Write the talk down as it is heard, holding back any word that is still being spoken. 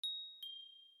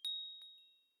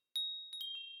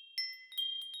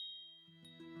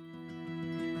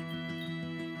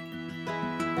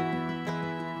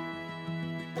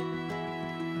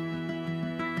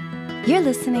You're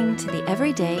listening to the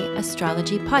Everyday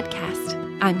Astrology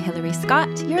Podcast. I'm Hilary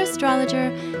Scott, your astrologer,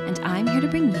 and I'm here to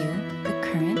bring you the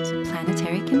current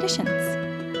planetary conditions.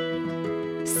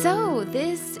 So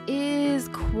this is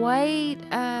quite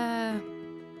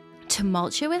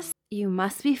tumultuous. You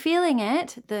must be feeling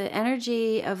it. The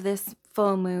energy of this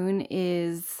full moon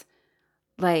is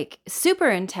like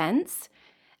super intense,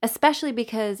 especially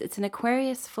because it's an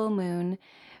Aquarius full moon,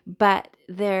 but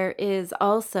there is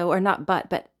also, or not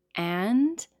but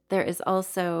and there is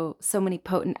also so many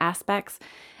potent aspects,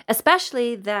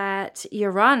 especially that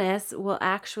Uranus will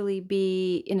actually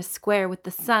be in a square with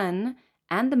the sun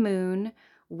and the moon,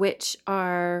 which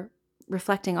are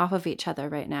reflecting off of each other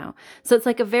right now. So it's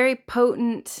like a very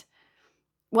potent,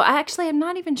 well, actually, I'm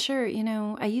not even sure,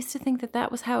 I used to think that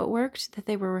that was how it worked, that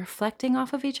they were reflecting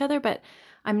off of each other, but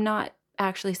I'm not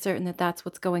actually certain that that's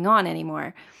what's going on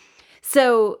anymore.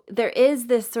 So there is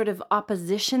this sort of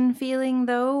opposition feeling,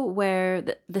 though, where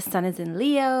the sun is in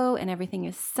Leo and everything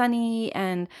is sunny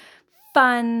and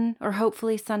fun, or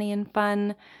hopefully sunny and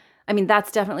fun. I mean,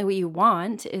 that's definitely what you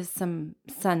want, is some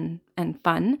sun and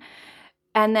fun.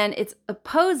 And then it's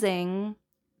opposing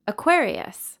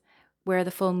Aquarius, where the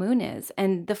full moon is.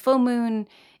 And the full moon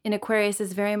in Aquarius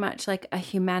is very much like a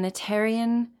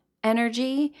humanitarian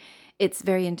energy. It's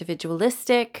very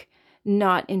individualistic,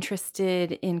 not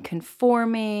interested in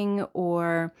conforming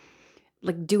or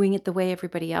like doing it the way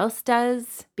everybody else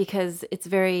does, because it's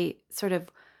very sort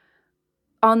of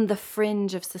on the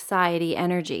fringe of society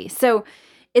energy. So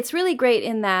it's really great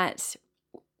in that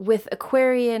with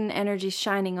Aquarian energy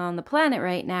shining on the planet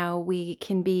right now, we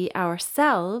can be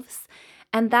ourselves.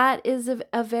 And that is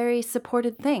a very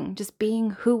supported thing, just being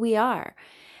who we are.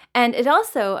 And it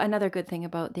also, another good thing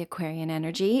about the Aquarian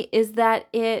energy is that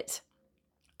it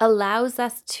allows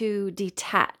us to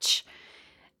detach.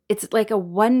 It's like a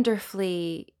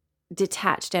wonderfully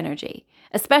detached energy,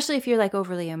 especially if you're like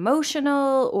overly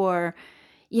emotional, or,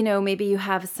 maybe you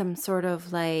have some sort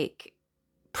of like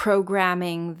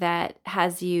programming that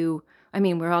has you, I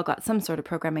mean, we're all got some sort of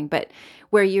programming, but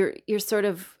where you're sort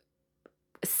of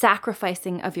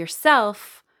sacrificing of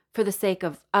yourself for the sake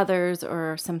of others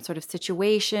or some sort of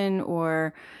situation,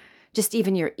 or just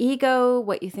even your ego,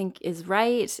 what you think is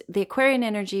right. The Aquarian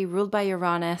energy ruled by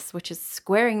Uranus, which is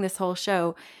squaring this whole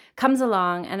show, comes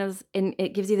along and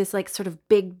it gives you this like sort of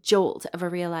big jolt of a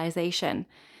realization.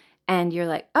 And you're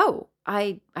like, oh,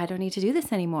 I don't need to do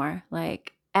this anymore.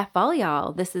 Like, F all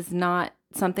y'all. This is not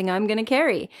something I'm going to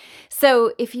carry.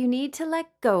 So if you need to let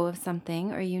go of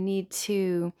something, or you need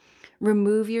to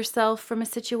remove yourself from a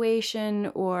situation,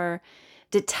 or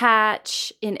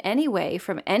detach in any way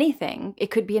from anything, it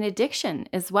could be an addiction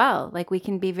as well. Like, we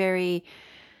can be very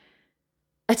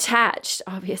attached,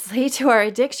 obviously, to our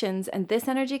addictions. And this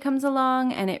energy comes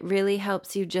along and it really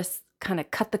helps you just kind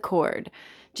of cut the cord,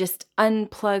 just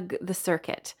unplug the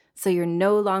circuit. So you're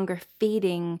no longer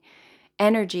feeding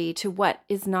energy to what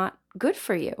is not good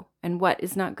for you and what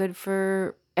is not good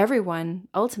for everyone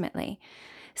ultimately.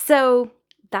 So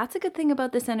that's a good thing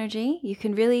about this energy. You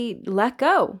can really let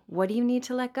go. What do you need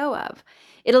to let go of?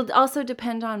 It'll also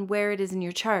depend on where it is in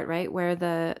your chart, right? Where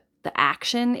the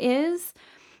action is.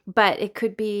 But it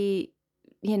could be,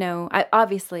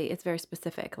 obviously it's very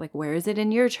specific. Like, where is it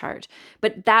in your chart?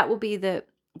 But that will be the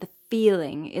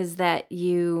feeling, is that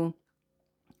you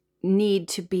need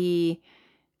to be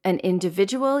an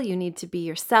individual, you need to be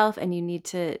yourself, and you need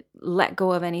to let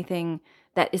go of anything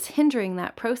that is hindering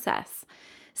that process.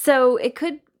 So it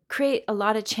could create a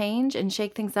lot of change and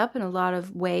shake things up in a lot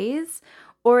of ways,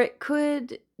 or it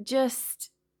could just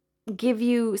give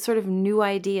you sort of new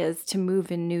ideas to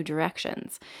move in new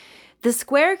directions. The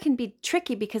square can be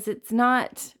tricky because it's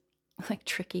not like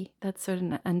tricky. That's sort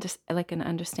of like an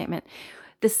understatement.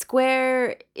 The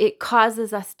square, it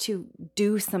causes us to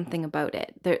do something about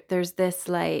it. There's this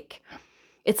like,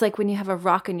 it's like when you have a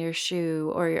rock in your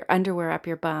shoe or your underwear up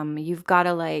your bum, you've got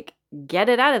to like get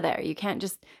it out of there. You can't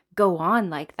just go on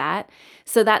like that.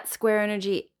 So that square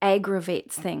energy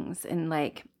aggravates things and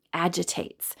like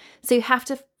agitates. So you have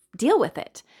to deal with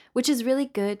it, which is really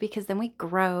good, because then we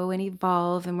grow and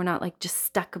evolve and we're not like just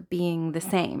stuck being the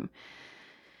same.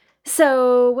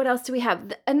 So what else do we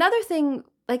have? Another thing,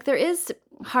 like, there is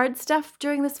hard stuff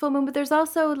during this full moon, but there's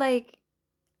also like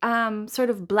sort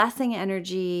of blessing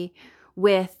energy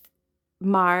with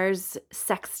Mars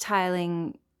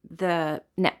sextiling the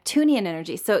Neptunian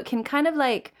energy. So it can kind of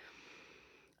like,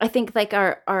 I think like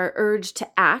our urge to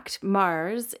act,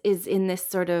 Mars is in this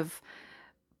sort of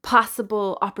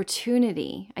possible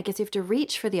opportunity. I guess you have to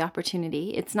reach for the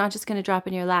opportunity. It's not just going to drop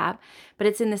in your lap, but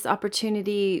it's in this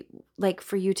opportunity like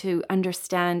for you to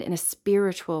understand in a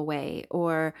spiritual way,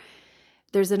 or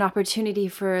there's an opportunity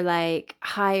for like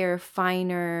higher,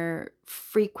 finer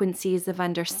frequencies of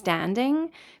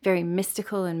understanding, very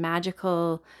mystical and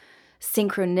magical,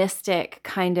 synchronistic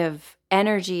kind of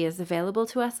energy is available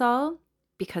to us all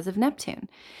because of Neptune.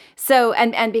 So,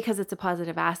 and because it's a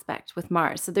positive aspect with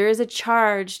Mars. So there is a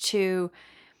charge to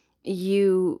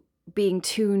you being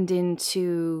tuned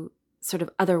into sort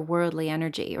of otherworldly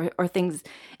energy or things,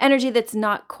 energy that's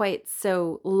not quite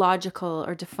so logical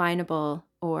or definable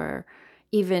or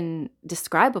even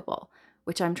describable,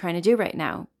 which I'm trying to do right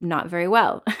now. Not very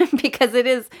well because it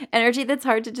is energy that's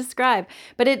hard to describe.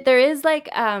 But there is like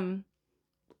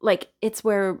it's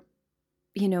where,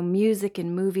 you know, music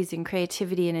and movies and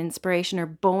creativity and inspiration are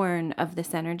born of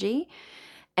this energy,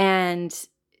 and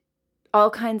all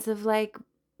kinds of like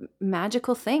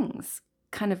magical things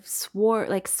kind of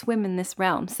swim in this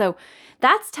realm. So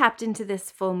that's tapped into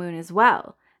this full moon as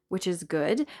well, which is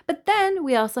good. But then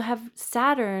we also have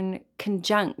Saturn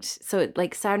conjunct. So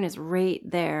Saturn is right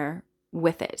there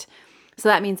with it. So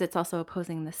that means it's also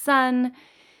opposing the sun.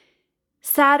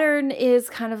 Saturn is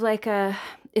kind of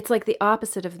it's like the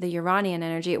opposite of the Uranian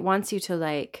energy. It wants you to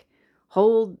like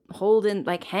hold in,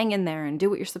 like hang in there and do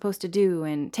what you're supposed to do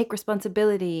and take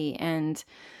responsibility and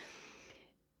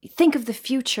think of the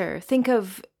future,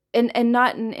 and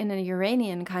not in a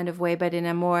Uranian kind of way, but in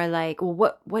a more like,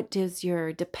 well, what does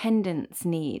your dependence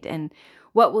need? And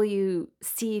what will you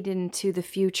seed into the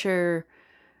future?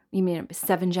 You mean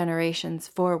 7 generations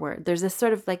forward? There's this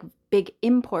sort of like big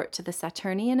import to the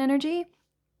Saturnian energy,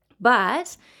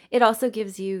 but it also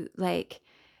gives you like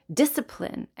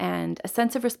discipline and a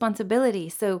sense of responsibility.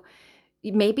 So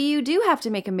maybe you do have to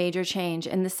make a major change,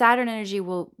 and the Saturn energy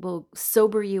will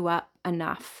sober you up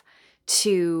enough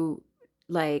to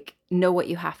like know what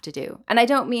you have to do. And I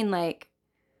don't mean like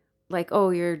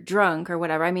oh, you're drunk or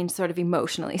whatever. I mean sort of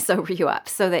emotionally sober you up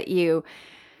so that you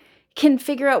can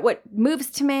figure out what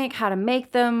moves to make, how to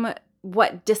make them,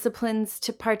 what disciplines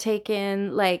to partake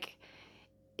in. Like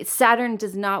Saturn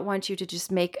does not want you to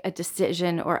just make a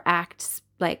decision or act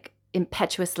like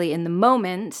impetuously in the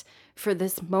moment for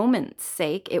this moment's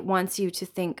sake. It wants you to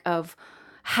think of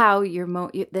how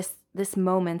this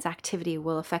moment's activity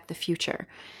will affect the future.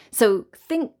 So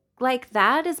think like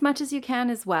that as much as you can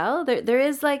as well. There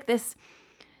is like this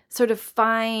sort of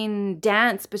fine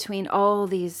dance between all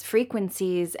these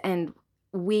frequencies, and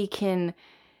we can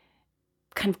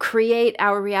kind of create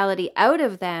our reality out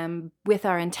of them with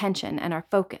our intention and our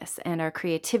focus and our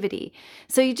creativity.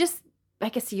 So I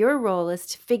guess your role is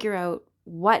to figure out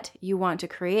what you want to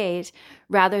create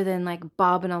rather than like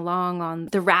bobbing along on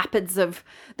the rapids of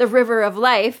the river of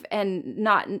life and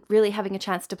not really having a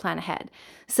chance to plan ahead.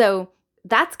 So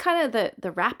that's kind of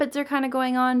the rapids are kind of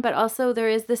going on, but also there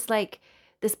is this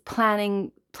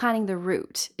planning the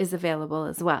route is available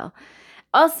as well.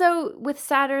 Also with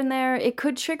Saturn there, it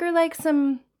could trigger like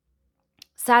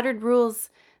Saturn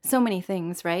rules so many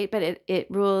things, right? But it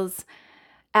rules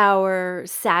our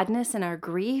sadness and our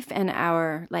grief and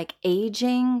our like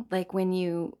aging, like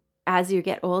as you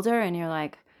get older and you're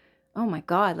like, oh my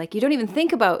God, like you don't even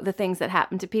think about the things that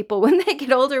happen to people when they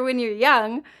get older when you're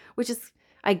young, which is,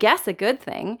 I guess, a good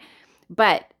thing.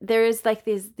 But there is like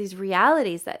these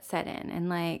realities that set in, and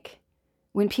like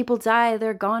when people die,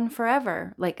 they're gone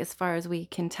forever, like as far as we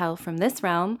can tell from this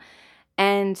realm.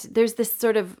 And there's this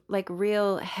sort of like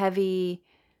real heavy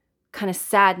kind of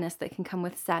sadness that can come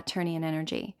with Saturnian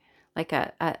energy, like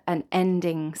an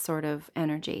ending sort of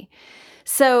energy.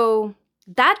 So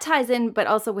that ties in, but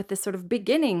also with this sort of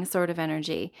beginning sort of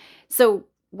energy. So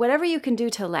whatever you can do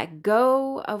to let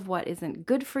go of what isn't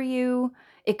good for you,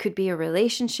 it could be a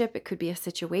relationship, it could be a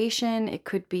situation, it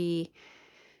could be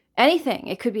anything.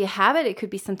 It could be a habit, it could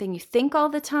be something you think all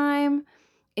the time,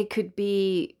 it could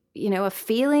be, you know, a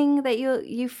feeling that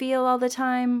you feel all the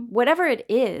time. Whatever it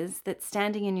is that's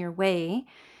standing in your way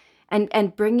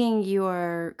and bringing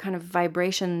your kind of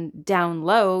vibration down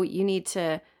low, you need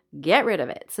to get rid of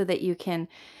it so that you can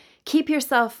keep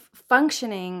yourself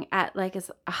functioning at like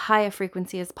as high a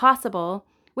frequency as possible,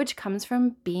 which comes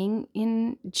from being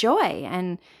in joy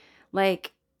and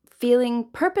like feeling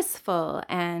purposeful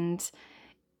and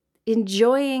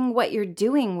enjoying what you're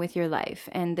doing with your life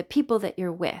and the people that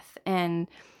you're with and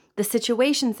the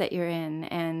situations that you're in,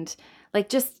 and like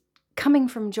just coming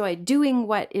from joy, doing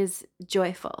what is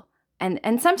joyful.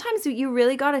 And sometimes you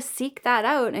really got to seek that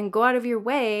out and go out of your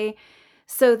way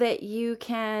so that you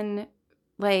can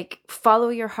like follow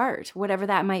your heart, whatever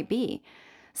that might be.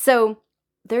 So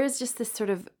there is just this sort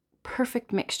of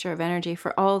perfect mixture of energy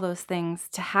for all those things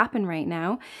to happen right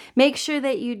now. Make sure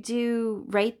that you do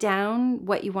write down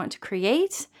what you want to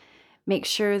create. Make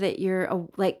sure that you're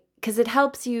like because it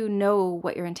helps you know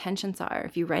what your intentions are.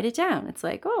 If you write it down, it's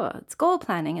like, oh, it's goal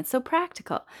planning. It's so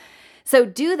practical. So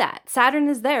do that. Saturn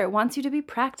is there. It wants you to be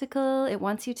practical. It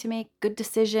wants you to make good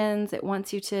decisions. It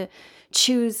wants you to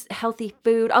choose healthy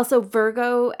food. Also,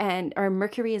 Virgo or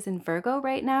Mercury is in Virgo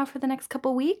right now for the next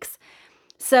couple weeks.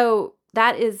 So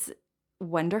that is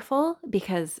wonderful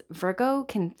because Virgo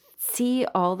can see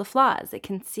all the flaws. It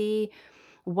can see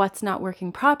what's not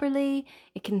working properly.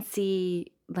 It can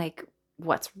see like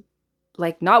what's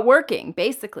like not working,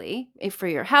 basically, for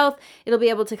your health. It'll be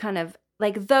able to kind of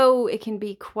like, though it can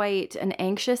be quite an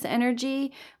anxious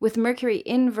energy, with Mercury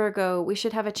in Virgo, we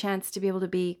should have a chance to be able to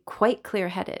be quite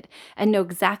clear-headed and know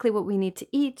exactly what we need to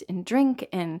eat and drink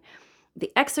and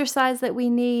the exercise that we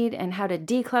need and how to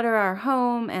declutter our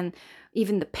home and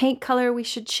even the paint color we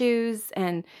should choose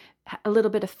and a little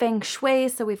bit of feng shui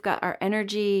so we've got our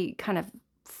energy kind of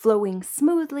flowing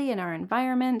smoothly in our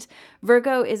environment.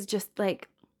 Virgo is just like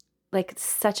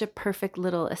such a perfect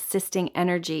little assisting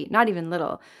energy, not even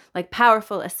little, like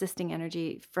powerful assisting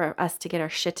energy for us to get our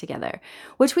shit together,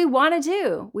 which we want to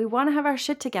do. We want to have our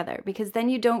shit together because then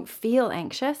you don't feel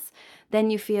anxious.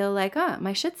 Then you feel like, oh,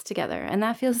 my shit's together. And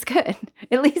that feels good.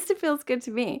 At least it feels good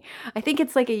to me. I think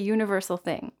it's like a universal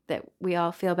thing that we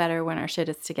all feel better when our shit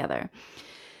is together.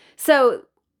 So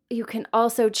you can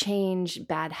also change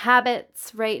bad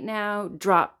habits right now.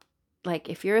 Drop, like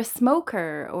if you're a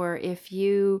smoker or if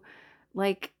you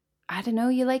like, I don't know,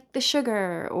 you like the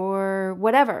sugar or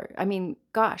whatever. I mean,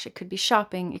 gosh, it could be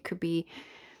shopping. It could be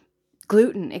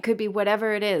gluten. It could be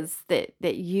whatever it is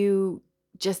that you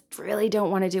just really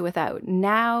don't want to do without.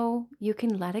 Now you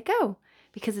can let it go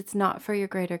because it's not for your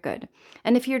greater good.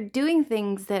 And if you're doing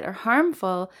things that are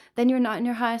harmful, then you're not in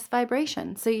your highest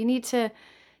vibration. So you need to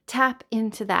tap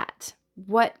into that.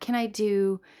 What can I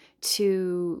do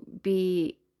to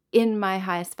be in my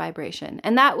highest vibration?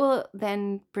 And that will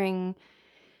then bring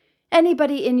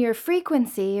anybody in your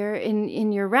frequency or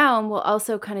in your realm will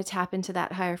also kind of tap into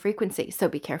that higher frequency. So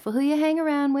be careful who you hang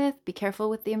around with. Be careful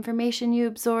with the information you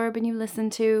absorb and you listen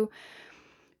to.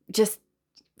 Just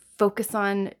focus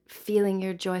on feeling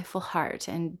your joyful heart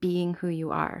and being who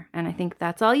you are. And I think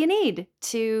that's all you need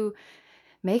to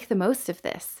make the most of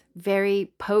this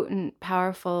very potent,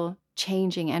 powerful,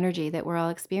 changing energy that we're all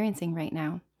experiencing right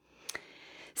now.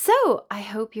 So I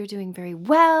hope you're doing very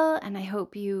well, and I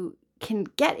hope you can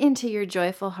get into your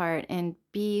joyful heart and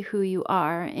be who you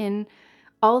are in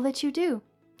all that you do.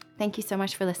 Thank you so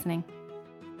much for listening.